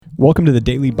Welcome to the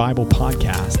Daily Bible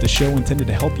Podcast, a show intended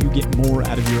to help you get more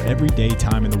out of your everyday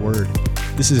time in the Word.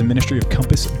 This is a ministry of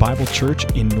Compass Bible Church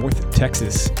in North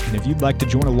Texas, and if you'd like to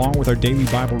join along with our daily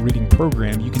Bible reading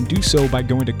program, you can do so by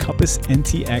going to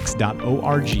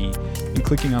compassntx.org and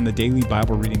clicking on the Daily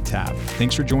Bible Reading tab.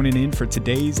 Thanks for joining in for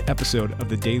today's episode of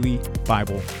the Daily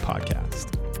Bible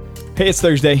Podcast. Hey, it's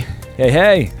Thursday.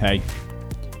 Hey.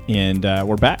 And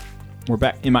we're back.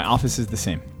 And my office is the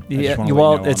same. Yeah,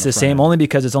 well, it's the same only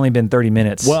because it's only been 30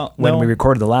 minutes when we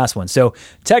recorded the last one. So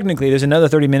technically, there's another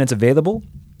 30 minutes available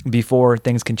before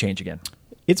things can change again.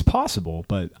 It's possible,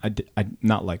 but I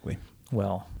not likely.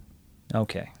 Well,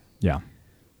 okay. Yeah.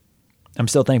 I'm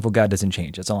still thankful God doesn't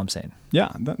change. That's all I'm saying.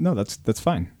 Yeah. That's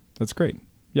fine. That's great.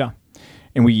 Yeah.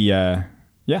 And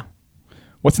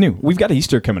what's new? We've got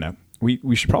Easter coming up.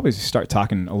 We should probably start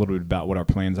talking a little bit about what our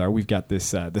plans are. We've got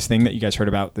this thing that you guys heard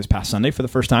about this past Sunday for the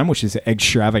first time, which is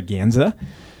Extravaganza.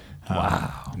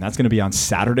 Wow. And that's going to be on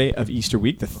Saturday of Easter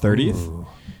week, the 30th. Ooh.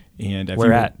 And if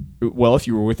if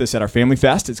you were with us at our Family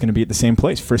Fest, it's going to be at the same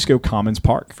place, Frisco Commons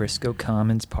Park.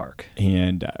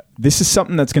 And this is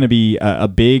something that's going to be a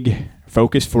big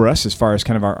focus for us as far as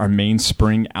kind of our main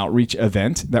spring outreach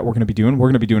event that we're going to be doing. We're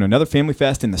going to be doing another Family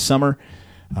Fest in the summer.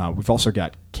 We've also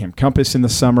got Camp Compass in the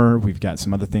summer. We've got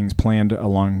some other things planned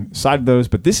alongside of those,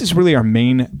 but this is really our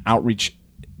main outreach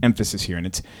emphasis here. And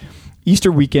it's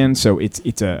Easter weekend, so it's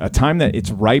a time that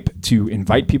it's ripe to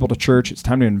invite people to church. It's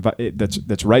time to invite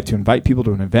that's ripe to invite people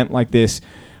to an event like this.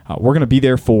 We're going to be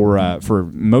there for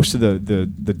most of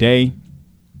the day,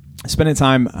 spending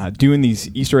time doing these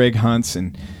Easter egg hunts.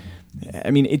 And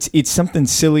I mean, it's something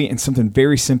silly and something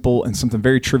very simple and something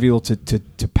very trivial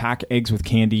to pack eggs with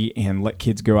candy and let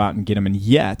kids go out and get them. And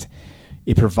yet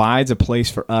it provides a place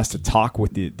for us to talk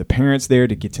with the parents there,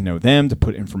 to get to know them, to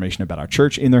put information about our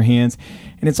church in their hands.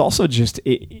 And it's also just,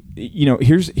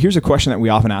 here's a question that we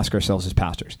often ask ourselves as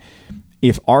pastors.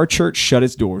 If our church shut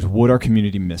its doors, would our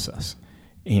community miss us?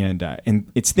 And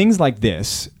it's things like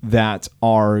this that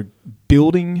are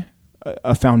building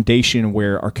a foundation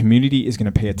where our community is going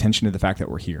to pay attention to the fact that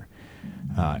we're here.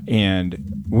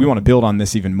 And we want to build on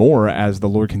this even more as the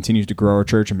Lord continues to grow our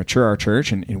church and mature our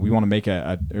church. And we want to make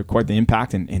a quite the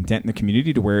impact and dent in the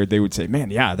community to where they would say, man,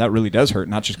 yeah, that really does hurt.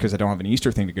 Not just because I don't have an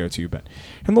Easter thing to go to, but,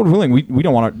 and Lord willing, we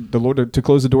don't want the Lord to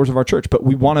close the doors of our church, but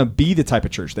we want to be the type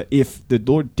of church that if the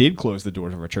Lord did close the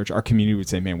doors of our church, our community would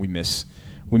say, man, we miss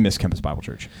Compass Bible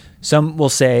Church. Some will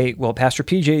say, well, Pastor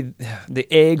PJ,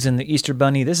 the eggs and the Easter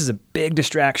bunny, this is a big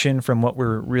distraction from what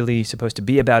we're really supposed to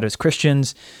be about as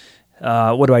Christians.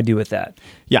 What do I do with that?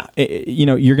 Yeah,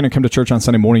 you're going to come to church on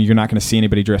Sunday morning. You're not going to see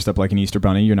anybody dressed up like an Easter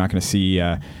bunny. You're not going to see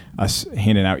us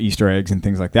handing out Easter eggs and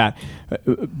things like that.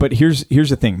 But here's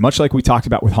the thing. Much like we talked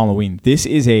about with Halloween, this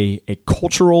is a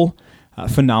cultural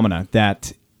phenomena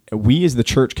that we as the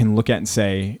church can look at and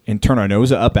say, and turn our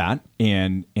nose up at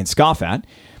and scoff at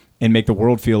and make the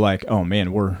world feel like, oh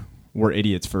man, we're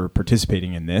idiots for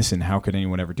participating in this. And how could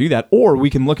anyone ever do that? Or we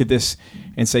can look at this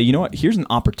and say, you know what, here's an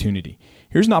opportunity.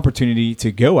 Here's an opportunity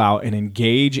to go out and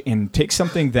engage and take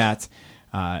something that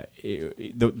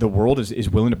the world is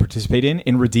willing to participate in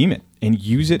and redeem it and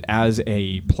use it as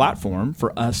a platform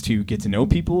for us to get to know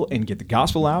people and get the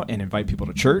gospel out and invite people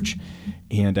to church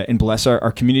and bless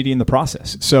our community in the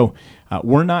process. So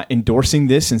we're not endorsing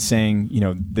this and saying,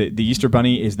 the Easter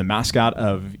bunny is the mascot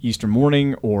of Easter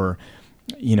morning, or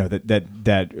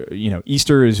that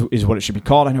Easter is what it should be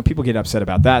called. I know people get upset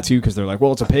about that too, because they're like,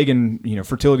 well, it's a pagan,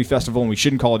 fertility festival and we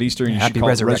shouldn't call it Easter, and you should call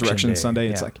it Resurrection Sunday.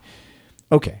 Yeah. It's like,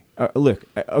 okay, look,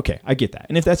 I get that.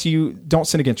 And if that's you, don't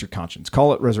sin against your conscience.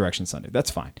 Call it Resurrection Sunday.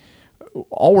 That's fine.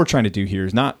 All we're trying to do here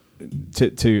is not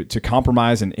to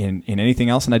compromise in anything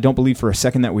else, and I don't believe for a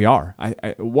second that we are.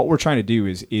 What we're trying to do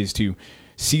is to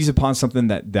seize upon something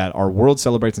that our world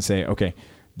celebrates and say, okay,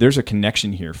 there's a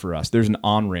connection here for us. There's an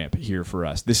on-ramp here for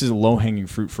us. This is a low-hanging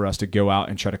fruit for us to go out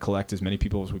and try to collect as many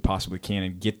people as we possibly can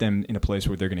and get them in a place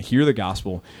where they're going to hear the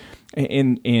gospel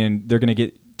and they're going to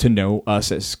get to know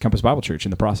us as Compass Bible Church in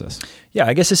the process. Yeah,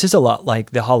 I guess this is a lot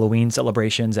like the Halloween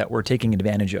celebrations that we're taking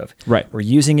advantage of. Right. We're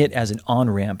using it as an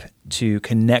on-ramp to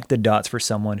connect the dots for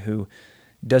someone who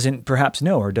doesn't perhaps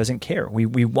know or doesn't care. We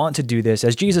want to do this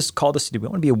as Jesus called us to do. We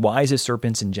want to be wise as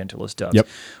serpents and gentle as doves. Yep.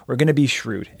 We're going to be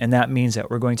shrewd, and that means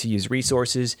that we're going to use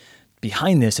resources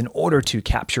behind this in order to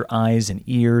capture eyes and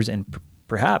ears and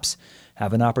perhaps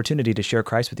have an opportunity to share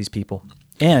Christ with these people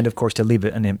and, of course, to leave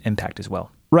an impact as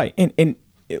well. Right. And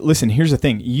listen, here's the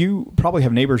thing. You probably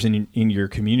have neighbors in your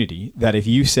community that if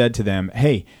you said to them,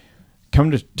 hey, come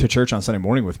to church on Sunday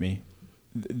morning with me,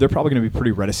 they're probably going to be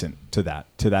pretty reticent to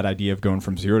that idea of going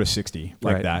from 0 to 60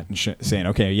 like that and saying,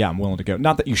 okay, yeah, I'm willing to go.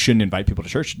 Not that you shouldn't invite people to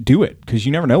church. Do it, because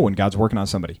you never know when God's working on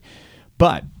somebody.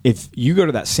 But if you go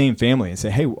to that same family and say,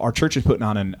 hey, our church is putting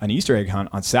on an Easter egg hunt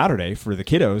on Saturday for the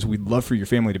kiddos. We'd love for your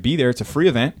family to be there. It's a free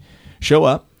event. Show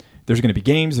up. There's going to be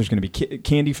games. There's going to be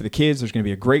candy for the kids. There's going to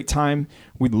be a great time.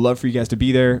 We'd love for you guys to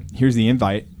be there. Here's the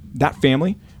invite. That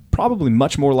family, probably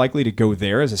much more likely to go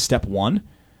there as a step one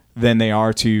than they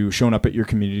are to showing up at your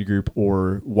community group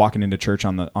or walking into church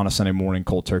on a Sunday morning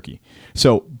cold turkey.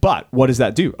 So, but what does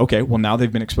that do? Okay, well, now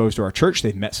they've been exposed to our church.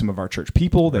 They've met some of our church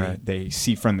people. They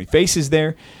see friendly faces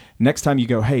there. Next time you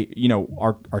go, hey,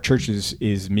 our church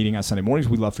is meeting on Sunday mornings.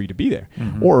 We'd love for you to be there.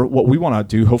 Mm-hmm. Or what we want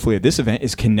to do, hopefully at this event,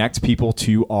 is connect people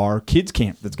to our kids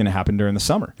camp that's going to happen during the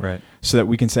summer. Right. So that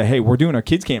we can say, hey, we're doing our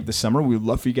kids camp this summer. We'd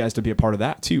love for you guys to be a part of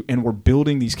that too. And we're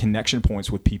building these connection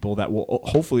points with people that will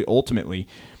hopefully ultimately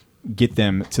get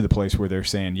them to the place where they're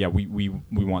saying, yeah, we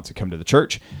want to come to the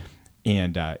church.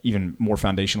 And even more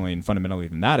foundationally and fundamentally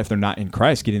than that, if they're not in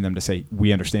Christ, getting them to say,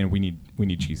 we understand we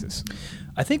need Jesus.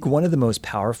 I think one of the most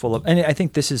powerful, and I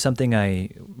think this is something I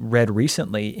read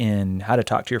recently in How to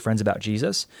Talk to Your Friends About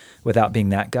Jesus Without Being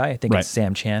That Guy. I think it's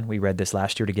Sam Chan. We read this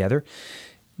last year together.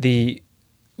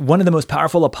 One of the most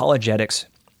powerful apologetics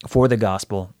for the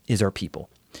gospel is our people.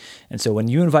 And so when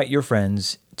you invite your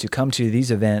friends to come to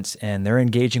these events and they're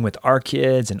engaging with our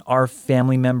kids and our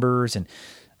family members, and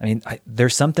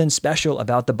there's something special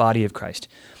about the body of Christ.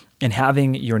 And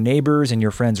having your neighbors and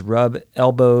your friends rub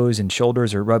elbows and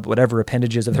shoulders or rub whatever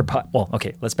appendages of their body. Well,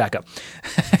 okay, let's back up.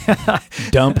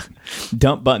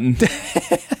 Dump button.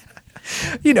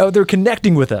 They're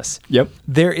connecting with us. Yep.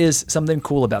 There is something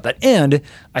cool about that. And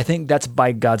I think that's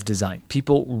by God's design.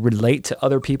 People relate to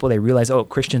other people. They realize,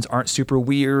 Christians aren't super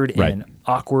weird and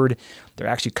awkward. They're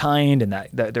actually kind, and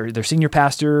that their senior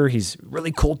pastor, he's a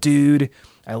really cool dude.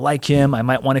 I like him. I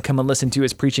might want to come and listen to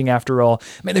his preaching after all.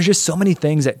 There's just so many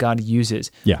things that God uses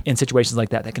in situations like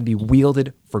that can be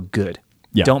wielded for good.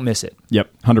 Yeah. Don't miss it. Yep,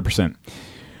 100%.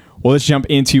 Well, let's jump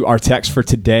into our text for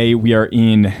today. We are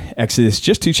in Exodus,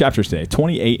 just 2 chapters today,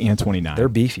 28 and 29. They're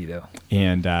beefy, though.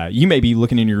 And you may be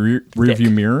looking in your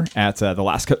rearview mirror at the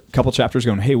last couple chapters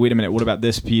going, hey, wait a minute, what about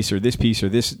this piece or this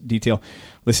detail?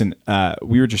 Listen,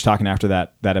 we were just talking after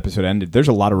that episode ended. There's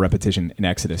a lot of repetition in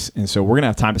Exodus. And so we're going to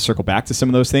have time to circle back to some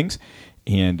of those things.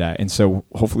 And so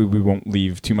hopefully we won't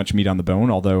leave too much meat on the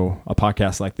bone, although a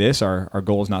podcast like this, our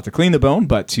goal is not to clean the bone,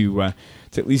 but to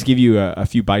at least give you a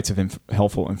few bites of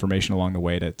helpful information along the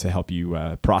way to help you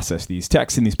process these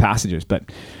texts and these passages.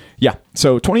 But yeah,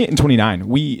 so 28 and 29,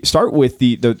 we start with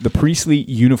the priestly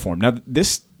uniform. Now,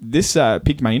 this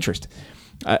piqued my interest.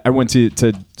 I went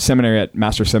to seminary at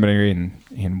Master Seminary,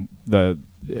 and the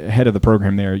head of the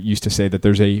program there used to say that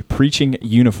there's a preaching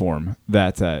uniform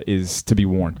that is to be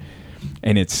worn.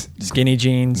 And it's skinny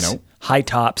jeans, high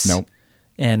tops,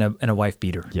 and a wife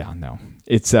beater. Yeah, no.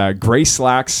 It's gray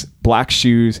slacks, black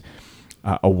shoes,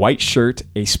 a white shirt,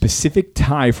 a specific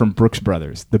tie from Brooks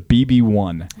Brothers, the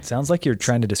BB1. Sounds like you're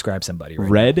trying to describe somebody,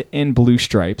 right? Red and blue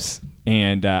stripes,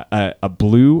 and a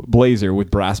blue blazer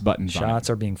with brass buttons on it. Shots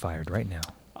are being fired right now.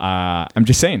 I'm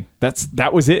just saying,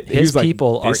 that was it. His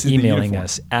people are emailing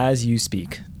us as you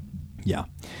speak. Yeah.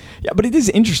 Yeah, but it is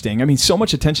interesting. So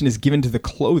much attention is given to the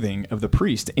clothing of the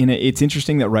priest. And it's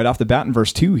interesting that right off the bat in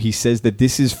verse 2, he says that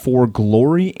this is for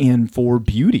glory and for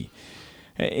beauty.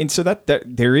 And so that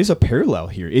there is a parallel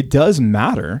here. It does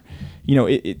matter.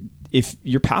 If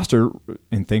your pastor,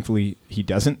 and thankfully he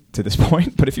doesn't to this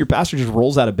point, but if your pastor just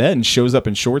rolls out of bed and shows up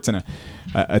in shorts and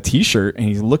a T-shirt and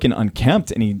he's looking unkempt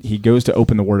and he goes to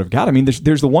open the Word of God,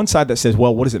 there's the one side that says,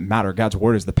 well, what does it matter? God's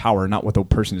Word is the power, not what the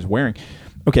person is wearing.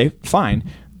 Okay, fine.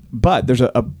 But there's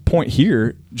a point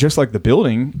here, just like the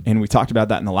building, and we talked about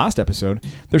that in the last episode,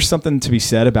 there's something to be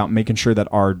said about making sure that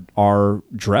our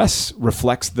dress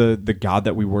reflects the God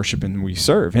that we worship and we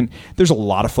serve. And there's a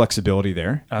lot of flexibility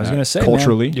there. I was going to say,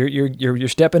 culturally. Man, you're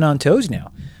stepping on toes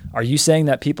now. Are you saying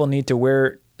that people need to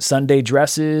wear Sunday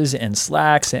dresses and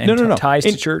slacks and ties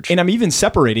to church? And I'm even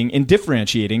separating and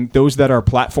differentiating those that are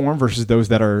platform versus those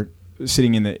that are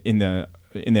sitting in the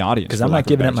audience. Because I'm not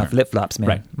giving up my flip-flops, man.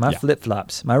 Right. My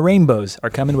flip-flops. My rainbows are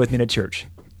coming with me to church.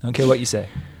 I don't care what you say.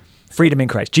 Freedom in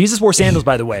Christ. Jesus wore sandals,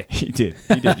 by the way. He did.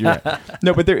 You're right.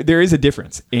 No, but there is a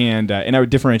difference. And I would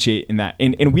differentiate in that.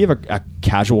 And we have a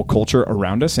casual culture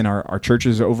around us, and our church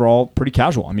is overall pretty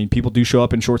casual. People do show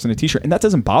up in shorts and a T-shirt, and that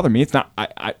doesn't bother me. It's not.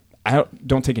 I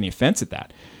don't take any offense at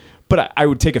that. But I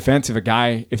would take offense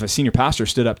if a senior pastor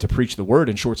stood up to preach the word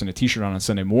in shorts and a t-shirt on a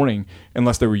Sunday morning,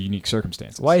 unless there were unique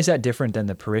circumstances. Why is that different than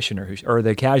the parishioner or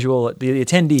the casual, the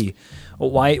attendee?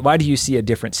 Why do you see a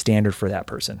different standard for that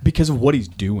person? Because of what he's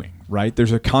doing, right?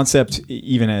 There's a concept,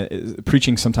 even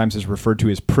preaching sometimes is referred to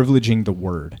as privileging the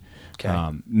word.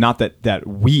 Okay. Not that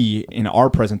we in our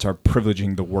presence are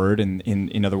privileging the word, and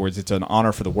in other words, it's an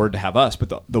honor for the word to have us,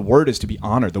 but the word is to be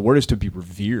honored. The word is to be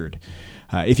revered.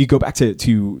 If you go back to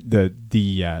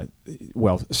the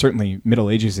certainly Middle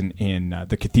Ages in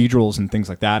the cathedrals and things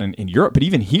like that in Europe, but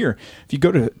even here, if you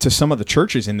go to some of the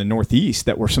churches in the Northeast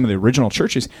that were some of the original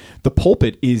churches, the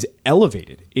pulpit is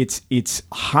elevated. It's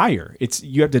higher.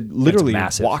 You have to literally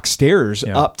walk stairs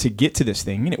up to get to this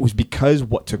thing, and it was because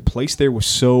what took place there was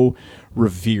so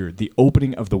revered. The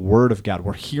opening of the Word of God.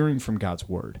 We're hearing from God's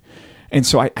Word, and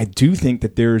so I do think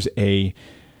that there's a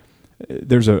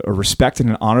respect and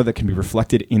an honor that can be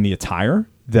reflected in the attire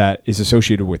that is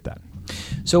associated with that.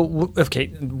 So, okay,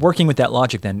 working with that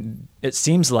logic then, it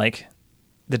seems like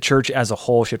the church as a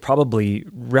whole should probably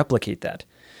replicate that.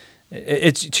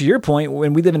 It's to your point,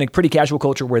 when we live in a pretty casual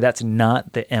culture where that's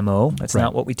not the MO, that's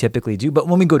not what we typically do. But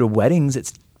when we go to weddings,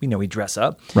 it's, we dress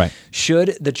up. Right.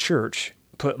 Should the church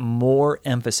put more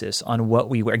emphasis on what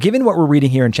we wear? Given what we're reading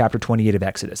here in chapter 28 of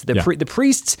Exodus, the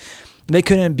priests, they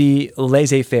couldn't be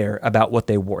laissez-faire about what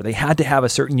they wore. They had to have a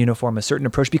certain uniform, a certain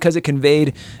approach, because it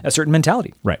conveyed a certain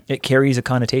mentality. Right. It carries a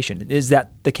connotation. Is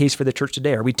that the case for the church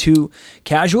today? Are we too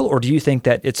casual, or do you think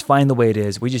that it's fine the way it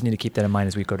is? We just need to keep that in mind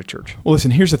as we go to church. Well,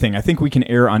 listen, here's the thing. I think we can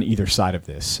err on either side of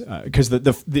this, because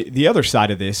the other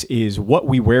side of this is what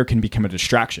we wear can become a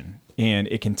distraction, and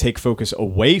it can take focus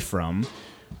away from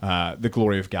the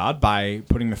glory of God by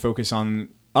putting the focus on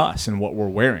us and what we're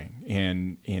wearing,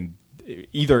 and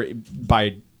either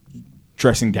by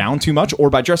dressing down too much or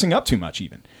by dressing up too much.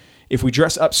 Even if we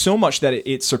dress up so much that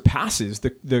it surpasses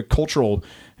the cultural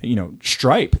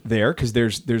stripe there, because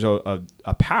there's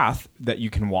a path that you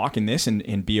can walk in this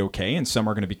and be okay, and some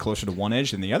are going to be closer to one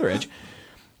edge than the other edge.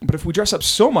 But if we dress up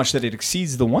so much that it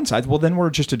exceeds the one side, well, then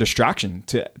we're just a distraction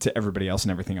to everybody else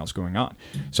and everything else going on.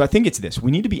 So I think it's this.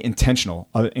 We need to be intentional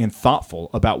and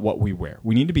thoughtful about what we wear.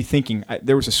 We need to be thinking.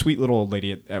 There was a sweet little old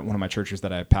lady at one of my churches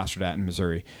that I pastored at in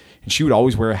Missouri, and she would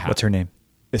always wear a hat. What's her name?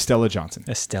 Estella Johnson.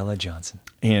 Estella Johnson.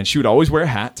 And she would always wear a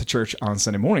hat to church on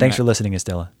Sunday morning. Thanks for listening,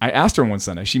 Estella. I asked her one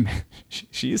Sunday.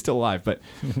 She is still alive, but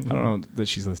I don't know that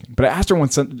she's listening. But I asked her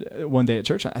one day at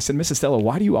church. I said, Miss Estella,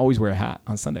 why do you always wear a hat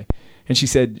on Sunday? And she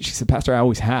said, Pastor, I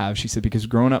always have. She said, because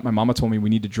growing up, my mama told me we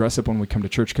need to dress up when we come to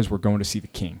church because we're going to see the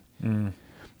King. Mm.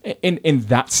 And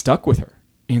that stuck with her.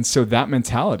 And so that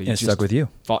mentality. And it stuck with you.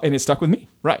 And it stuck with me.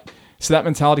 Right. So that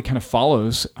mentality kind of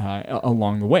follows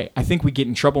along the way. I think we get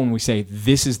in trouble when we say,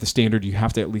 this is the standard. You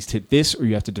have to at least hit this, or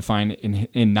you have to define it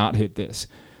and not hit this.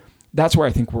 That's where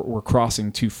I think we're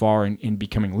crossing too far in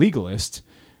becoming legalists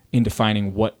in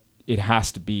defining what it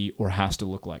has to be or has to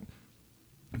look like.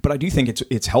 But I do think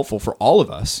it's helpful for all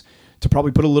of us to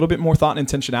probably put a little bit more thought and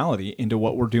intentionality into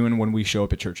what we're doing when we show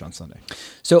up at church on Sunday.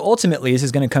 So ultimately, this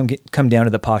is going to come down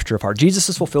to the posture of heart. Jesus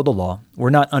has fulfilled the law.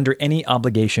 We're not under any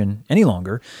obligation any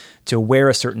longer to wear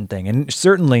a certain thing. And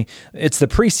certainly, it's the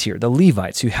priests here, the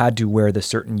Levites, who had to wear the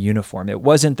certain uniform. It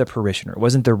wasn't the parishioner. It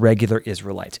wasn't the regular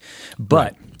Israelite.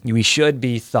 But we should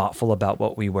be thoughtful about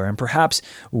what we wear. And perhaps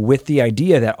with the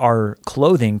idea that our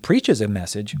clothing preaches a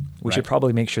message, we should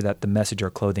probably make sure that the message our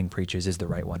clothing preaches is the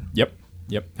right one.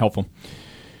 Yep, helpful.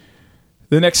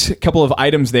 The next couple of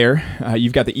items there,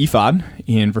 you've got the ephod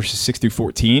in verses 6 through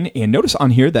 14. And notice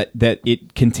on here that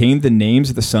it contained the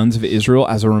names of the sons of Israel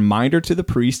as a reminder to the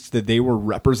priests that they were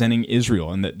representing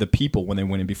Israel and the people when they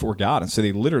went in before God. And so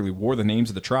they literally wore the names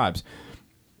of the tribes,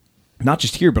 not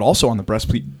just here, but also on the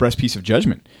breastpiece of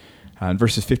judgment. In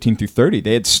verses 15 through 30,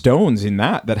 they had stones in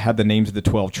that had the names of the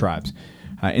 12 tribes.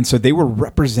 And so they were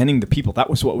representing the people. That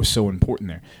was what was so important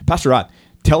there. Pastor Rod,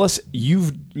 tell us,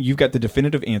 you've got the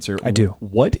definitive answer. I do.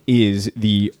 What is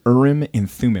the Urim and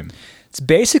Thummim? It's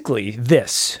basically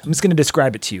this. I'm just going to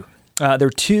describe it to you. They're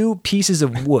two pieces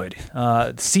of wood,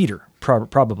 cedar,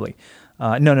 probably.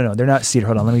 No, they're not cedar.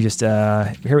 Hold on, let me just,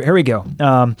 here we go.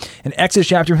 In Exodus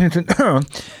chapter,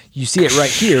 you see it right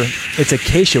here. It's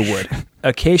acacia wood.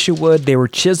 Acacia wood, they were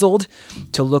chiseled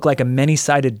to look like a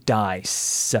many-sided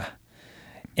dice.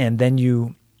 And then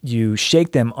you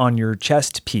shake them on your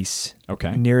chest piece,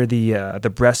 near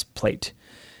the breastplate,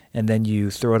 and then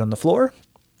you throw it on the floor.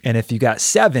 And if you got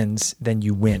sevens, then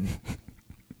you win.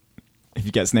 If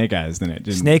you got snake eyes, then it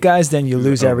didn't. Snake eyes, then you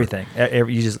lose everything.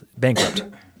 You just bankrupt.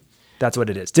 That's what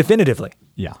it is, definitively.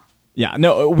 Yeah. Yeah,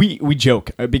 no, we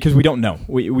joke because we don't know.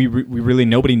 We really,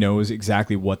 nobody knows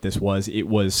exactly what this was. It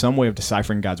was some way of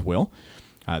deciphering God's will.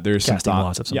 There's casting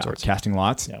lots of some sorts. Casting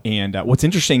lots. Yeah. And what's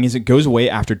interesting is it goes away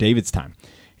after David's time.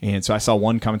 And so I saw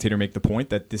one commentator make the point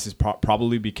that this is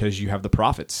probably because you have the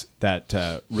prophets that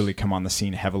really come on the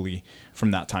scene heavily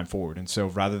from that time forward. And so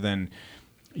rather than,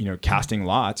 casting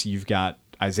lots, you've got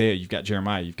Isaiah, you've got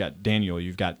Jeremiah, you've got Daniel,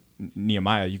 you've got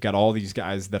Nehemiah, you've got all these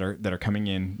guys that are coming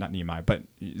in, not Nehemiah, but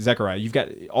Zechariah. You've got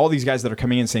all these guys that are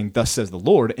coming in saying, "Thus says the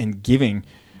Lord," and giving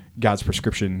God's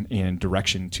prescription and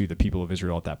direction to the people of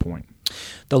Israel at that point.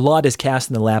 The lot is cast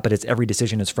in the lap, but its every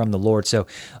decision is from the Lord. So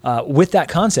with that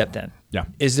concept then,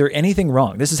 is there anything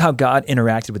wrong? This is how God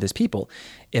interacted with his people.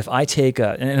 If I take,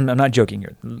 and I'm not joking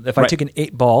here, if I take an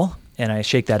 8 ball and I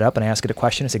shake that up and I ask it a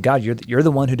question, I say, God, you're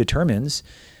the one who determines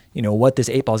what this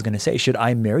 8 ball is going to say. Should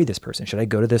I marry this person? Should I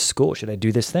go to this school? Should I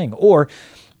do this thing? Or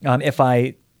if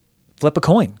I flip a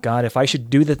coin, God, if I should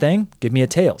do the thing, give me a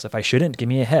tails. If I shouldn't, give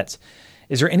me a heads.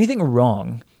 Is there anything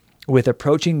wrong with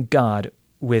approaching God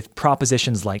with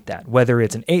propositions like that, whether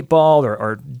it's an 8 ball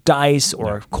or dice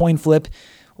or a coin flip?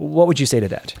 What would you say to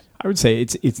that? I would say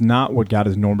it's not what God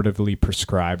has normatively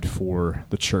prescribed for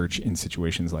the church in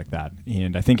situations like that.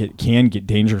 And I think it can get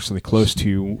dangerously close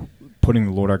to putting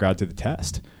the Lord our God to the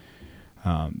test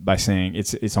by saying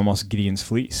it's almost Gideon's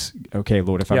fleece. Okay,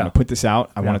 Lord, if I'm going to put this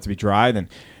out, I want it to be dry. Then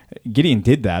Gideon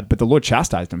did that, but the Lord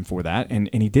chastised him for that, and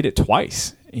he did it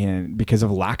twice, and because of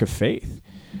a lack of faith.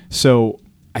 So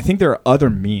I think there are other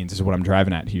means, is what I'm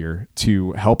driving at here,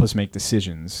 to help us make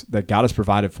decisions that God has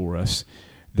provided for us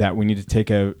that we need to take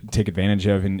advantage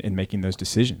of in making those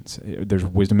decisions. There's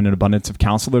wisdom and an abundance of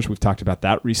counselors. We've talked about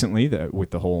that recently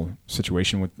with the whole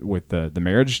situation with the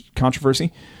marriage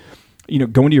controversy.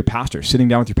 Going to your pastor, sitting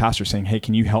down with your pastor saying, hey,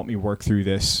 can you help me work through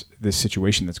this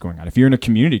situation that's going on? If you're in a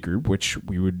community group, which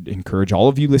we would encourage all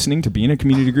of you listening to be in a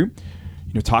community group,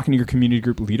 talking to your community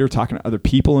group leader, talking to other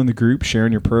people in the group,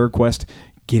 sharing your prayer request,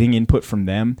 getting input from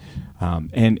them,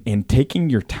 and taking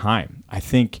your time. I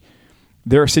think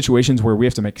there are situations where we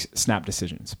have to make snap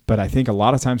decisions, but I think a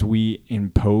lot of times we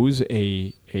impose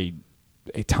a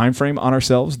time frame on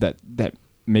ourselves that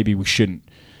maybe we shouldn't.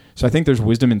 So I think there's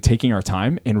wisdom in taking our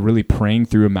time and really praying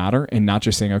through a matter and not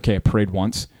just saying, okay, I prayed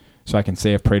once, so I can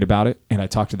say I've prayed about it, and I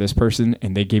talked to this person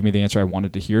and they gave me the answer I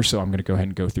wanted to hear, so I'm going to go ahead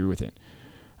and go through with it.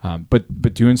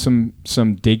 But doing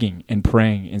some digging and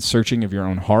praying and searching of your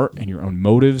own heart and your own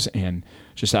motives and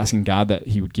just asking God that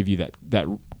he would give you that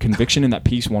conviction and that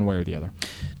peace one way or the other.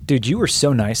 Dude, you were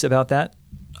so nice about that.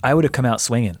 I would have come out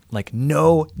swinging. Like,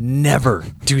 no, never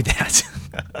do that.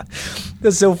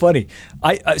 That's so funny.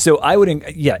 So I would,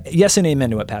 yes and amen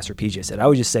to what Pastor PJ said. I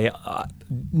would just say,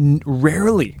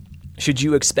 rarely should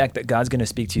you expect that God's going to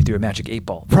speak to you through a magic 8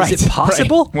 ball. Right, is it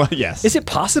possible? Right. Well, yes. Is it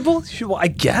possible? Well, I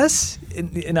guess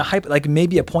in a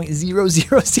maybe a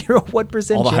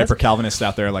 0.001% All the chance. hyper Calvinists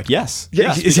out there are like, yes,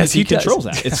 yes, he controls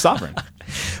that. It's sovereign.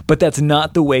 But that's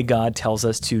not the way God tells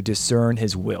us to discern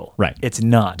his will. Right. It's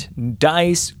not.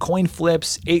 Dice, coin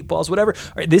flips, 8 balls, whatever.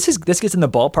 All right, this gets in the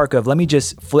ballpark of let me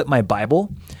just flip my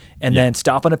Bible and then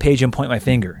stop on a page and point my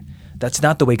finger. That's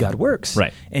not the way God works.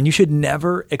 Right. And you should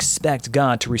never expect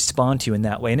God to respond to you in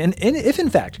that way. And if in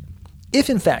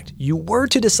fact you were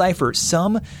to decipher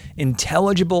some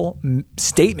intelligible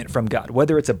statement from God,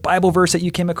 whether it's a Bible verse that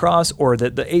you came across or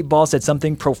the 8 ball said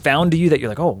something profound to you that you're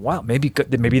like, oh, wow, maybe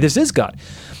this is God.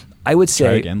 I would say...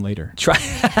 Try again later.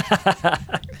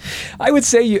 I would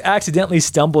say you accidentally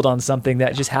stumbled on something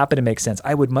that just happened to make sense.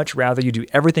 I would much rather you do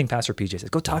everything Pastor PJ says.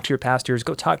 Go talk to your pastors.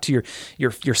 Go talk to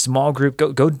your small group.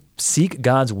 Go seek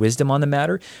God's wisdom on the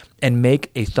matter and make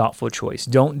a thoughtful choice.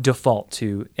 Don't default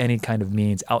to any kind of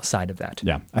means outside of that.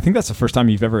 Yeah. I think that's the first time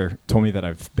you've ever told me that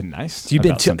I've been nice. You've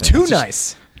been too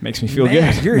nice. Makes me feel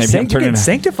good. You're getting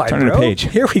sanctified, turning bro. a page.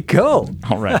 Here we go.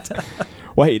 All right.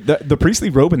 Well, hey, the priestly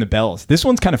robe and the bells. This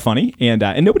one's kind of funny, and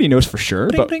nobody knows for sure.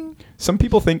 Bling, but bling. Some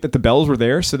people think that the bells were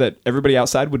there so that everybody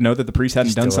outside would know that the priest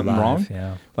hadn't done something wrong.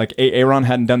 Yeah. Like Aaron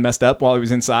hadn't done messed up while he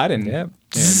was inside, and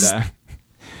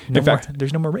in fact,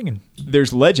 there's no more ringing.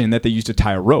 There's legend that they used to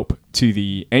tie a rope to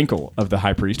the ankle of the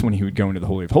high priest when he would go into the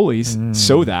Holy of Holies,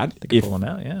 so that if pull him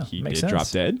out, he makes did sense. drop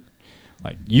dead,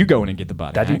 like you go in and get the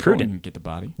body. That'd be prudent. And get the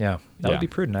body. Yeah, that would be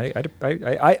prudent.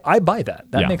 I buy that.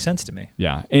 That makes sense to me.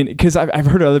 Yeah, and because I've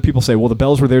heard other people say, well, the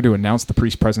bells were there to announce the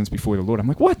priest's presence before the Lord. I'm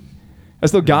like, what?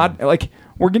 As though God, like,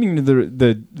 we're getting into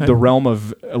the realm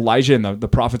of Elijah and the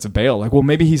prophets of Baal. Like, well,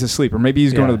 maybe he's asleep or maybe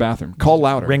he's going to the bathroom. Call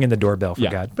louder. Ringing the doorbell for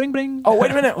God. Bring, bring. Oh,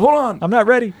 wait a minute. Hold on. I'm not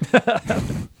ready.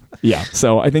 Yeah,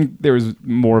 so I think there was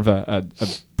more of a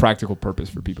practical purpose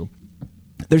for people.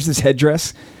 There's this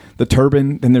headdress the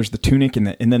turban, then there's the tunic, and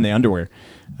then the underwear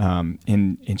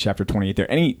in chapter 28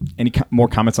 there. Any more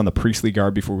comments on the priestly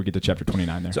garb before we get to chapter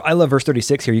 29 there? So I love verse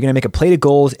 36 here. You're going to make a plate of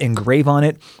gold, engrave on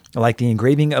it like the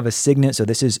engraving of a signet. So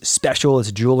this is special.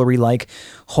 It's jewelry-like,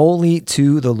 holy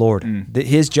to the Lord.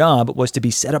 His job was to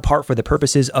be set apart for the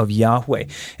purposes of Yahweh.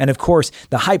 And of course,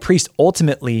 the high priest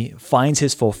ultimately finds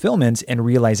his fulfillment and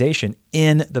realization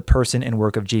in the person and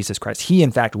work of Jesus Christ. He,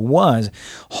 in fact, was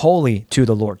holy to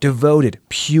the Lord, devoted,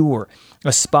 pure,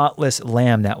 a spotless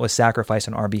lamb that was sacrificed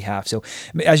on our behalf. So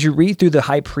as you read through the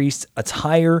high priest's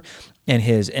attire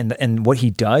and what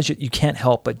he does, you can't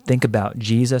help but think about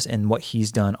Jesus and what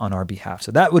he's done on our behalf.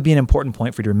 So that would be an important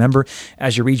point for you to remember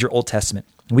as you read your Old Testament.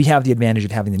 We have the advantage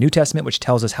of having the New Testament, which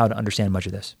tells us how to understand much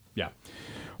of this. Yeah.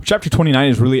 Chapter 29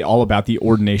 is really all about the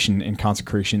ordination and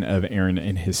consecration of Aaron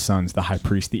and his sons, the high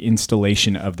priest, the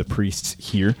installation of the priests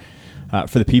here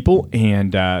for the people.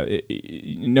 And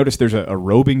notice there's a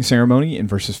robing ceremony in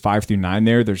verses 5 through 9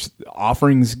 there. There's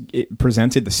offerings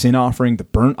presented, the sin offering, the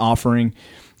burnt offering,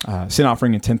 sin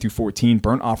offering in 10 through 14,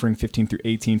 burnt offering 15 through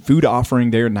 18, food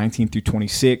offering there 19 through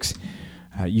 26.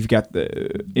 You've got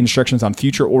the instructions on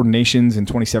future ordinations in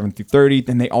 27 through 30.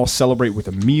 Then they all celebrate with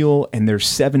a meal, and there's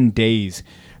 7 days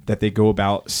that they go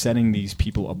about setting these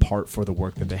people apart for the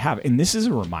work that they have. And this is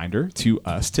a reminder to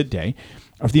us today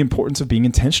of the importance of being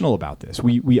intentional about this.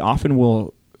 We often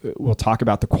will talk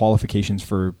about the qualifications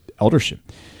for eldership,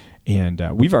 and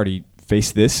we've already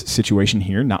faced this situation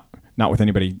here, not with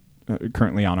anybody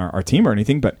currently on our team or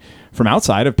anything, but from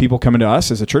outside of people coming to us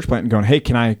as a church plant and going, "Hey,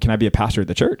 can I be a pastor at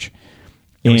the church?"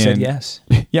 And we said yes.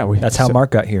 Yeah, that's how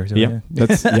Mark got here. So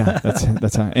that's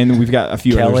how. And we've got a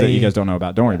few others that you guys don't know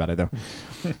about. Don't worry about it though.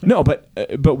 No, but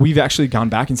we've actually gone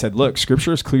back and said, look,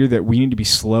 Scripture is clear that we need to be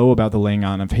slow about the laying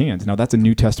on of hands. Now that's a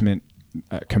New Testament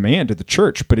command to the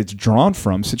church, but it's drawn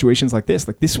from situations like this.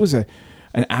 Like this was an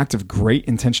act of great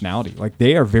intentionality. Like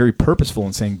they are very purposeful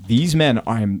in saying these men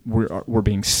we're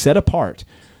being set apart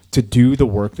to do the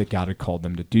work that God had called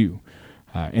them to do.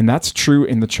 And that's true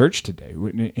in the church today,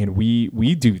 and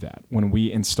we do that when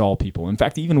we install people. In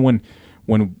fact, even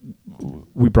when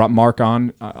we brought Mark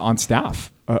on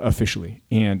staff officially,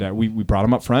 and we brought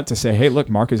him up front to say, "Hey, look,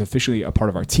 Mark is officially a part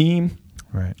of our team,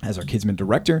 right, as our Kidsman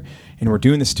director, and we're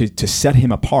doing this to set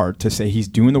him apart, to say he's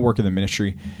doing the work of the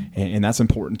ministry, and that's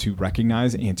important to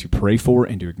recognize and to pray for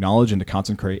and to acknowledge and to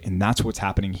consecrate, and that's what's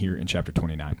happening here in chapter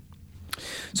 29.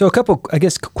 So a couple, I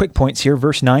guess, quick points here.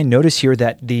 Verse 9, notice here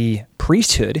that the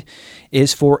priesthood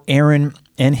is for Aaron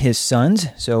and his sons.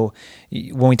 So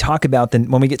when we talk about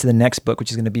when we get to the next book, which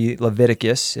is going to be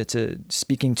Leviticus, it's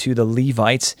speaking to the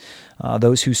Levites,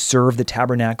 those who serve the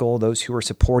tabernacle, those who are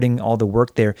supporting all the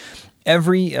work there.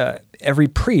 Every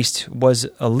priest was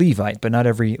a Levite, but not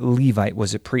every Levite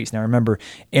was a priest. Now remember,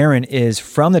 Aaron is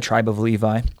from the tribe of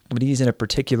Levi, but he's in a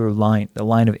particular line, the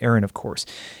line of Aaron, of course.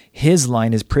 His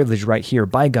line is privileged right here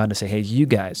by God to say, hey, you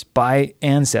guys, by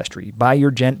ancestry, by your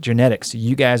genetics,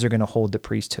 you guys are going to hold the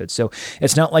priesthood. So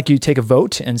it's not like you take a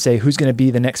vote and say, who's going to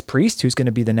be the next priest, who's going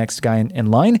to be the next guy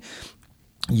in line.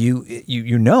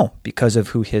 You know because of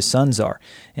who his sons are,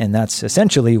 and that's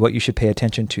essentially what you should pay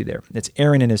attention to there. It's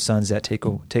Aaron and his sons that take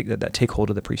hold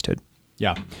of the priesthood.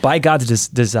 Yeah, by God's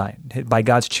design, by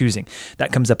God's choosing.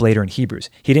 That comes up later in Hebrews.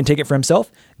 He didn't take it for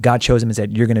himself. God chose him and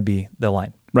said, "You're going to be the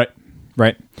line."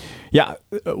 Right. Yeah.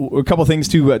 A couple things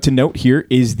to note here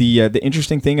is the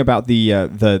interesting thing about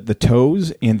the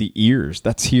toes and the ears.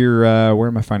 That's here. Where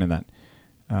am I finding that?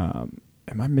 Am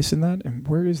I missing that? And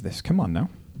where is this? Come on now.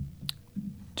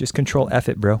 Just Control F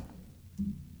it, bro.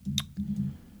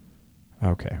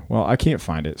 Okay. Well, I can't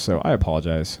find it, so I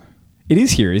apologize. It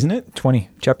is here, isn't it? 20,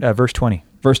 verse 20.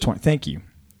 Verse 20. Thank you.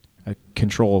 I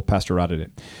Control Pastor Rotted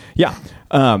it. Yeah.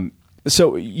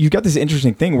 So you've got this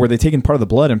interesting thing where they've taken part of the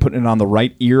blood and putting it on the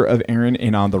right ear of Aaron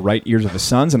and on the right ears of his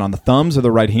sons and on the thumbs of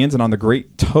the right hands and on the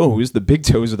great toes, the big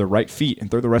toes of the right feet,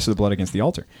 and throw the rest of the blood against the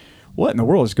altar. What in the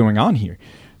world is going on here?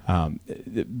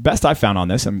 The best I've found on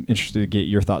this, I'm interested to get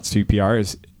your thoughts too, PR,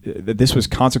 is that this was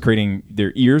consecrating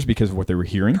their ears because of what they were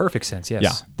hearing. Perfect sense, yes.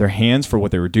 Yeah, their hands for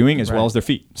what they were doing as well as their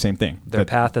feet. Same thing. Their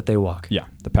path that they walk. Yeah,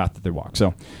 the path that they walk.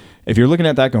 So if you're looking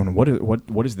at that going,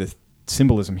 what is the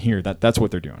symbolism here? That's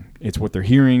what they're doing. It's what they're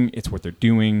hearing. It's what they're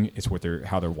doing. It's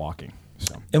how they're walking.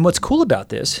 So. And what's cool about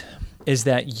this is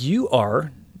that you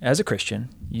are, as a Christian,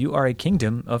 you are a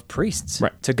kingdom of priests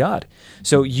to God.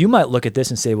 So you might look at this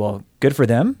and say, well, good for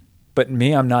them, but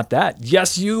me, I'm not that.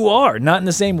 Yes, you are. Not in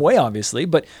the same way, obviously,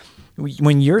 but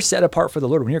when you're set apart for the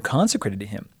Lord, when you're consecrated to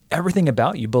Him, everything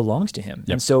about you belongs to Him.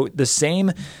 Yep. And so the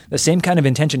same kind of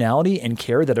intentionality and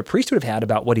care that a priest would have had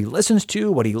about what he listens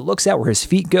to, what he looks at, where his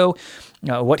feet go,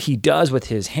 what he does with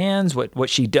his hands, what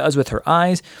she does with her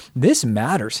eyes. This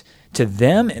matters to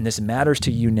them, and this matters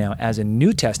to you now as a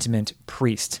New Testament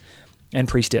priest and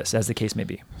priestess, as the case may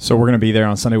be. So we're going to be there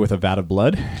on Sunday with a vat of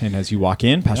blood, and as you walk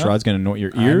in, Pastor Rod's going to anoint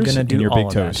your ears and your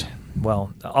big toes.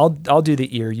 Well, I'll do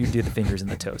the ear, you do the fingers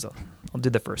and the toes. I'll do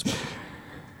the first one.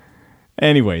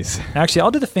 Anyways. Actually,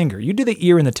 I'll do the finger. You do the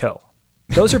ear and the toe.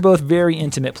 Those are both very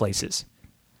intimate places.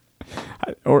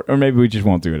 Or maybe we just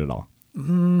won't do it at all.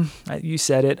 You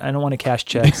said it. I don't want to cash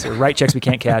checks or write checks we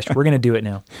can't cash. We're going to do it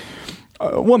now.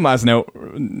 One last note.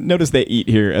 Notice they eat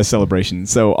here as celebration.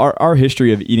 So our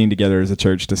history of eating together as a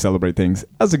church to celebrate things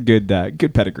has a good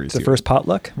pedigree. It's the first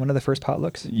potluck? One of the first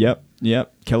potlucks? Yep.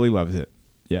 Kelly loves it.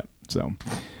 Yep. So,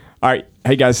 all right.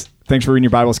 Hey, guys. Thanks for reading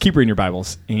your Bibles. Keep reading your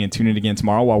Bibles. And tune in again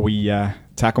tomorrow while we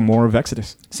tackle more of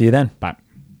Exodus. See you then. Bye.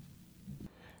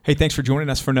 Hey, thanks for joining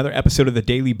us for another episode of the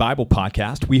Daily Bible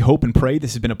Podcast. We hope and pray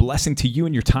this has been a blessing to you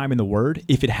and your time in the Word.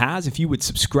 If it has, if you would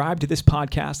subscribe to this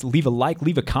podcast, leave a like,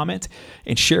 leave a comment,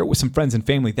 and share it with some friends and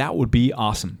family, that would be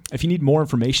awesome. If you need more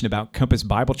information about Compass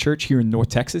Bible Church here in North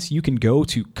Texas, you can go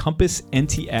to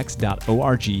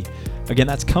compassntx.org. Again,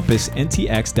 that's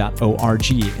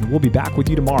compassntx.org, and we'll be back with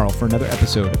you tomorrow for another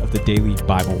episode of the Daily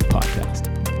Bible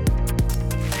Podcast.